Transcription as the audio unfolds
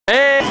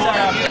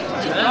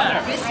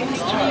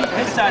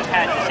son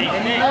had the same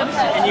thing,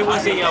 and he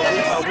was a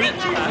weak.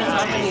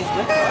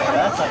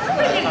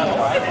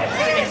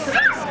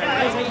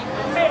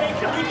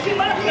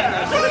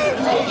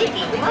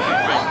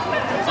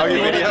 Oh,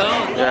 your video?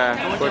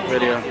 Yeah, quick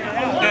video.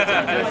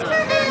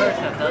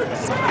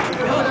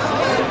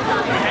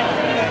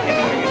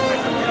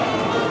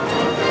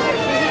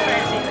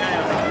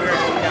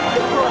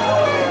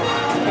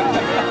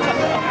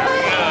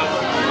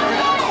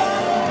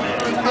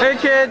 Hey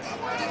kids,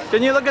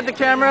 can you look at the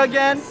camera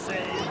again?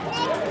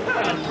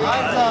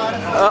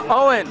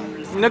 Owen,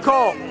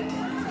 Nicole.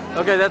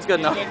 Okay, that's good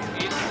enough.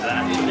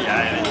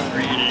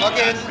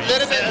 Okay,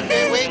 little bit.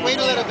 Wait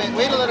a little bit.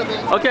 Wait a little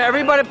bit. Okay,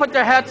 everybody put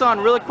their hats on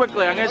really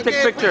quickly. I'm gonna take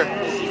a picture.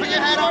 Put your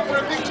hat on for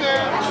a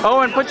picture.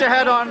 Owen, put your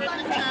hat on.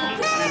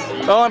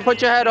 Owen, put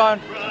your hat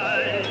on.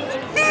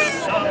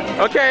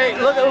 Okay,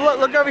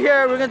 look over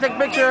here. We're gonna take a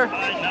picture.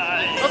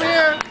 Over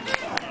here.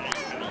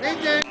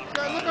 Nathan,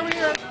 look over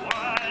here.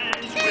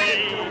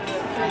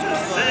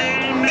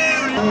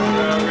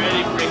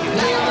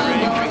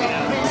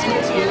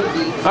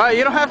 All right,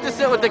 you don't have to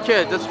sit with the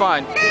kids. That's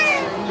fine.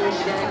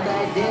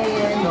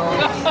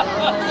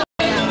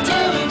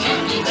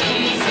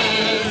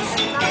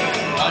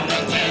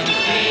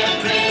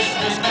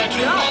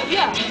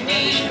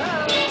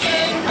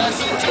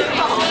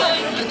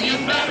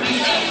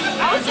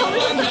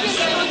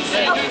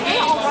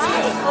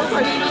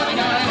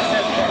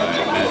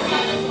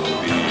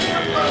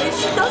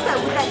 She does that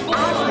with that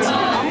attitude.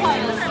 I'm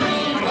like,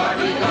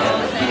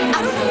 I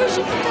don't know where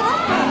she picked it up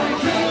from.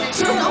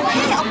 She goes,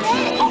 okay.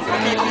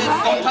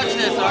 Don't touch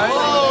this, all right?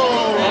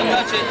 Whoa. Don't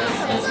touch it.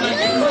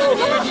 Don't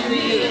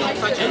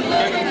touch it.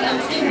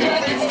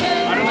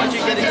 I don't want you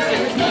getting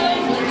sick.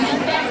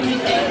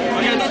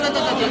 Okay,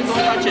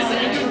 don't touch it.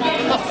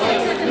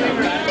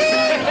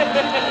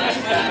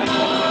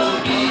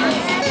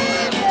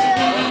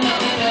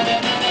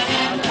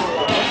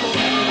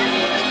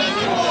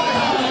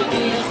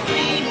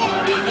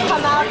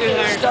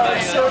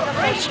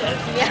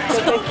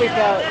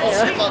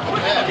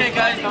 Okay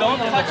guys, don't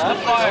touch the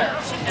fire.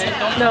 And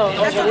don't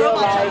That's a real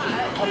life.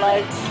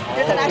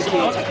 There's an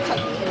actual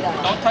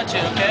don't touch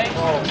it, okay?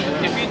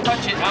 If you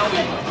touch it, I'll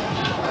eat.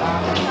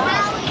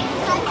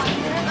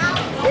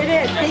 It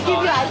is. They give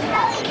you ice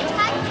packs.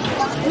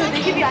 No,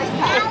 they give you ice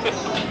packs.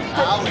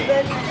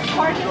 The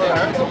part of the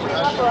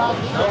around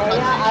the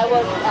area, I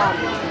was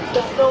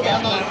the store. The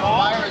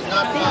fire is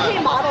not They fun. pay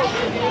models to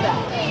do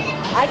that.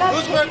 I got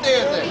Whose birthday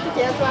is it? to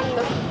dance around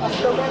the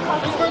snowman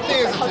costume. Whose birthday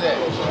is it today?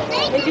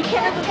 And you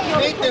can't ever feel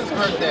Nathan's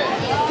birthday.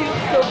 the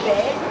suit's so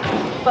big,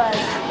 but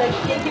like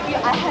they give you,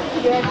 I had to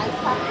wear an ice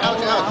pack all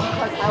around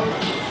because I was.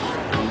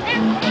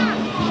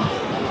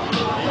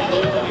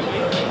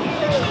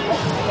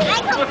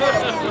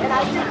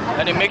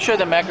 And then make sure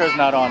the macro's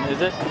not on,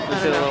 is it?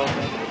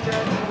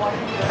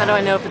 How do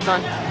I know if it's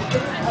on?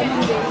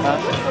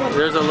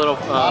 There's a little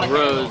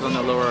rose on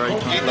the lower right.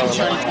 Nathan's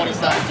turning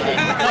 27 today.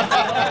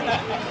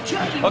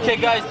 Okay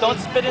guys, don't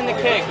spit in the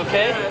cake,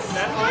 okay?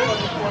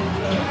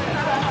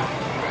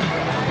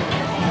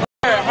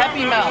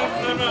 Happy Mouth.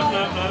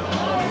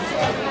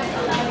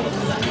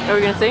 Are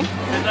we gonna sing?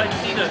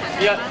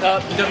 Yeah,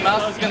 the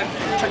mouse is gonna,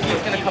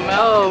 Chucky's gonna come out.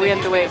 Oh, we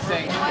have to wait.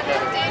 Sing.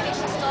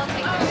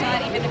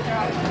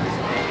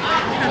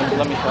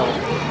 Let me tell you.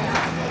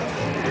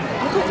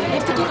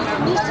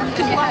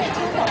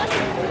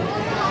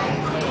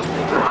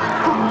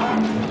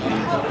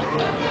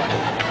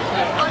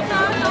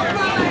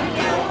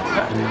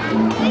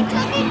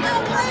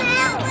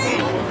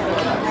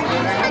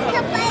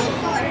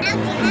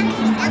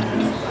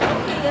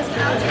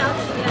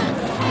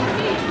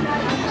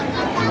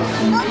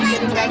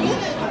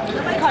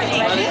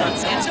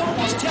 It's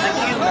almost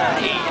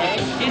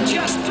 10:30. In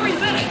just 3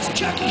 minutes,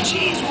 Chuck E.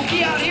 Cheese will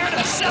be out here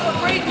to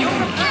celebrate your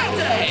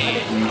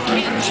birthday.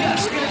 In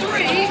just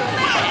 3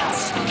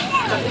 minutes.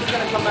 Chucky's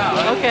gonna come out.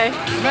 Okay.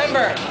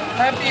 Remember,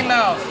 Happy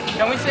Mouse.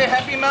 Can we say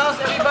Happy Mouse,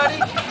 everybody?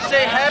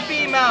 Say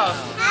Happy Mouse.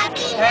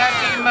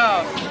 Happy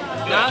Mouse.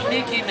 Not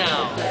Mickey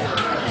Mouse.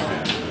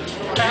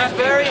 He's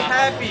very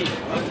happy,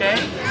 okay?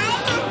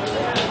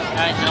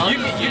 I know.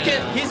 You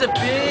can. He's a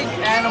big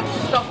animal,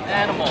 stuffed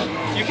animal.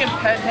 You can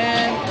pet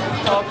him,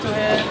 talk to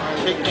him,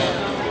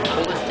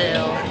 hold his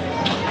tail.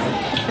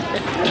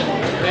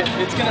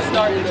 It's gonna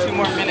start in 2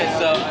 more minutes,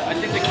 so I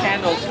think the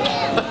candles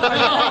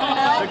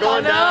They're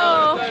going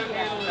down.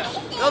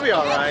 They'll be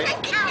all right.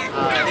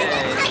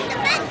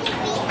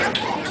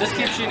 Just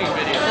keep shooting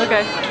video.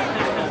 Okay.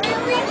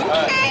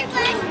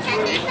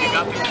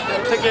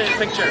 Take a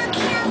picture.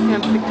 Yeah,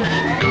 picture.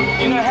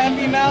 You know,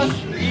 Happy Mouse.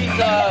 He's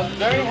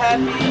very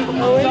happy.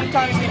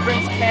 Sometimes he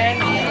brings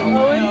candy.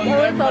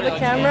 Owen saw the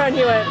camera and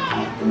he went.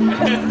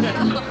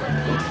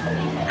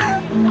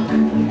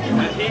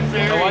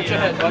 Oh, watch your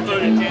head. Watch your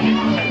head.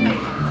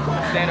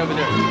 Stand over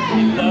there.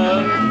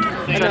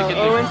 I know,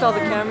 Owen saw the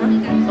camera.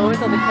 Owen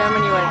saw the camera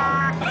and he went.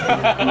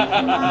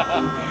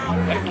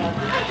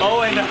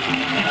 Owen,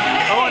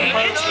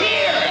 It's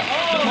here!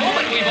 The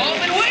moment we've all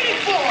been waiting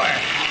for!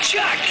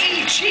 Chuck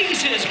E.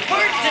 Cheese's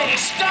birthday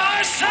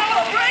star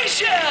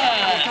celebration!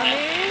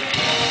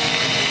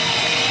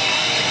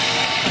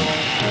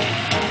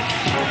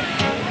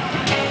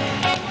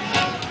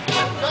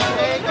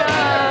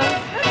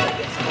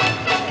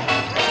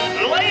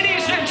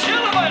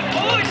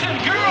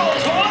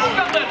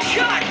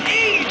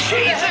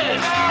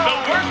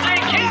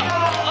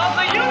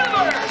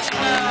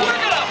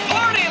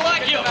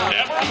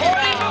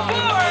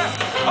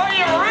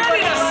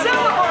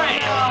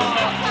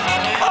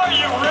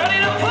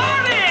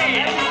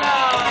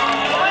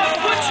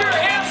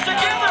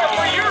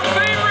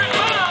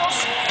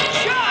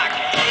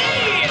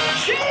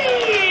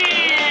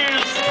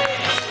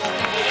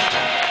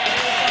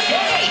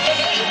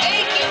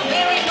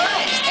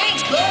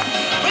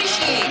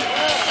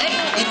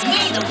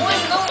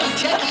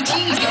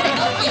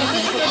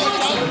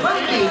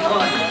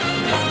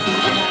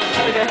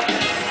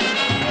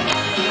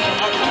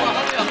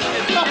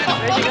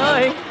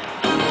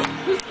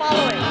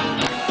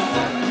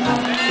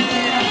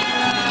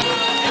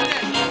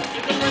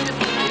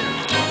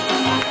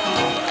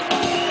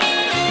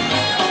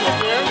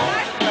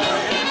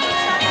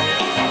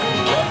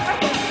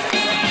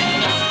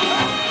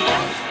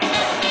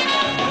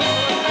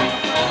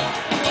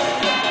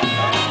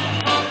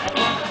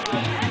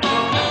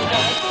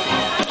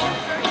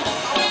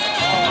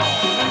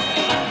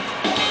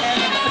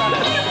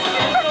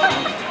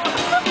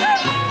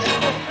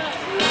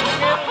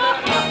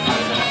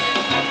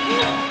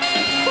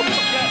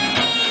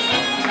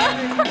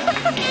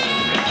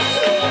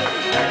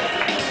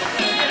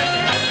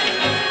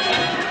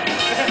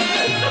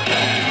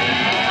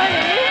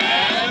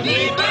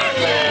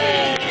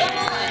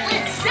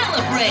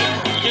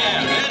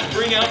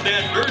 out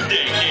that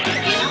birthday cake.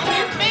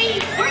 With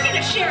me, we're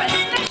gonna share a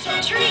special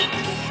treat.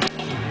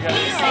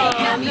 We say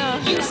happy,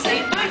 you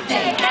say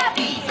birthday,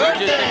 happy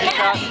birthday,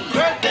 happy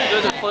birthday.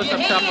 Do the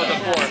close-up shot with the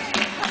fork.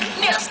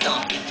 Now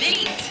stomp your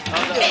feet.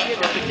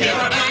 You're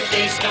a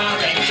birthday star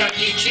at Chuck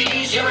E.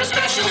 Cheese. You're a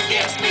special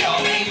guest we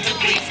all aim to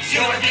please.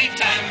 Your big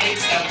time big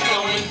stuff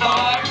going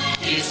far.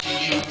 Here's to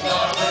you,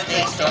 our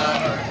birthday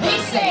star. We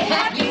say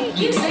happy,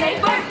 you say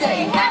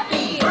birthday,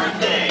 happy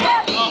birthday,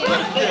 happy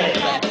birthday.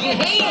 Clap your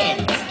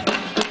hands.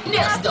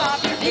 Now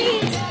stomp your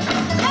feet.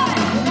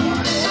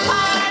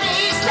 Party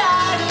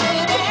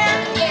started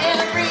and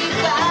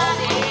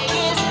everybody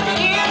is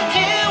here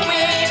to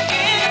wish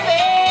you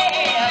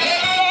well.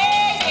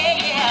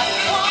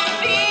 Won't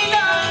be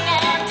long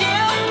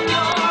until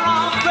you're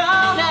all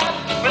grown up.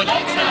 But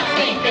let's not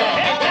think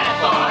ahead that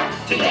far.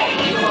 Today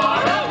you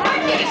are a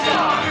birthday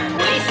star.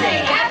 We say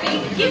happy,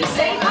 you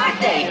say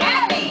birthday,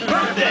 happy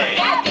Birthday.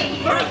 happy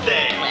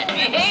Birthday. Clap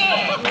your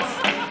hands.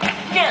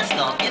 Now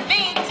stomp your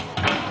feet.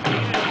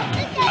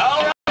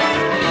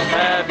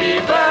 Happy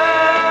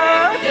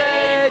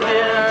birthday,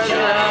 dear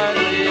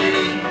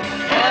Johnny.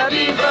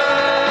 Happy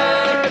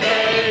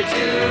birthday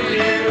to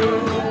you.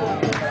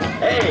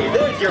 Hey,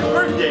 there's your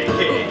birthday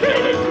cake.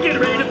 Get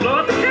ready to blow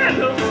out the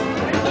candles.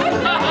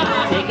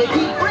 Take a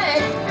deep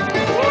breath.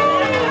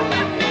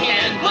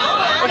 And blow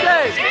out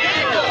Okay. the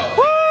candle.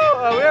 Woo!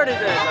 Oh, we already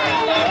did that.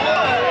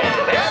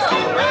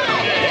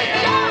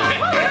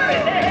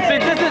 See,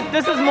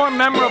 this is more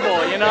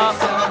memorable, you know?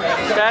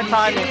 Bad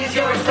timing.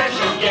 You're a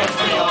special guest,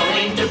 we all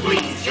aim to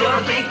please. You're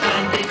a big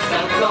time, big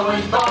stuff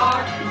going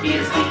far.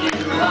 Here's to you,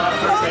 our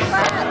birthday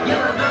star.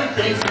 You're a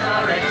birthday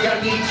star at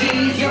Chuck E.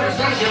 Cheese. You're a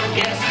special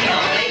guest, we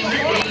all aim to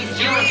please.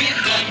 You're a big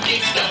time,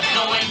 big stuff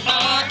going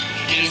far.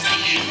 Here's to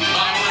you,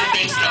 our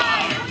birthday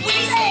star. We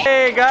say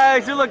Hey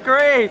guys, you look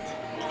great.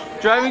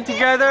 Driving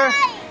together.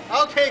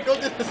 Okay, go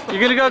do this.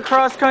 You're gonna go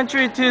cross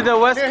country to the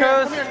West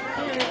Coast.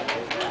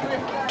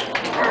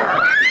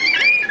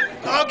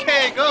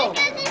 Okay, go.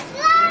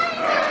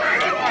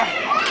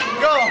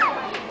 Go.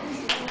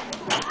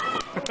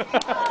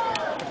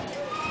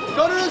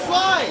 Go to the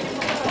slide.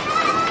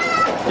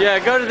 Yeah,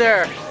 go to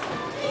there.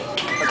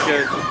 That's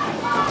good.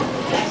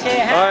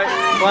 Alright,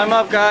 climb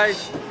up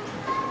guys.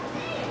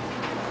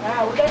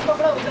 उधर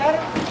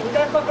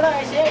पकड़ो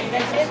ऐसे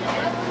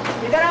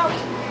इधर आओ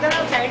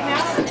side में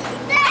आओ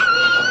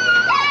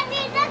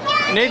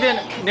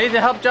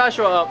Nathan, help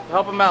Joshua up.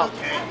 Help him out.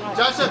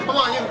 Joshua, come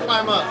on, you can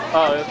climb up.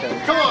 Oh,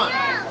 okay. Come on.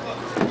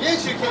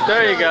 Yes, you can.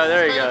 There you go,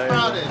 there you It's kinda go.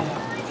 crowded.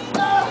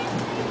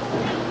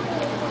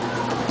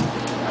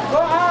 go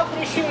up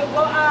Rishi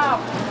go up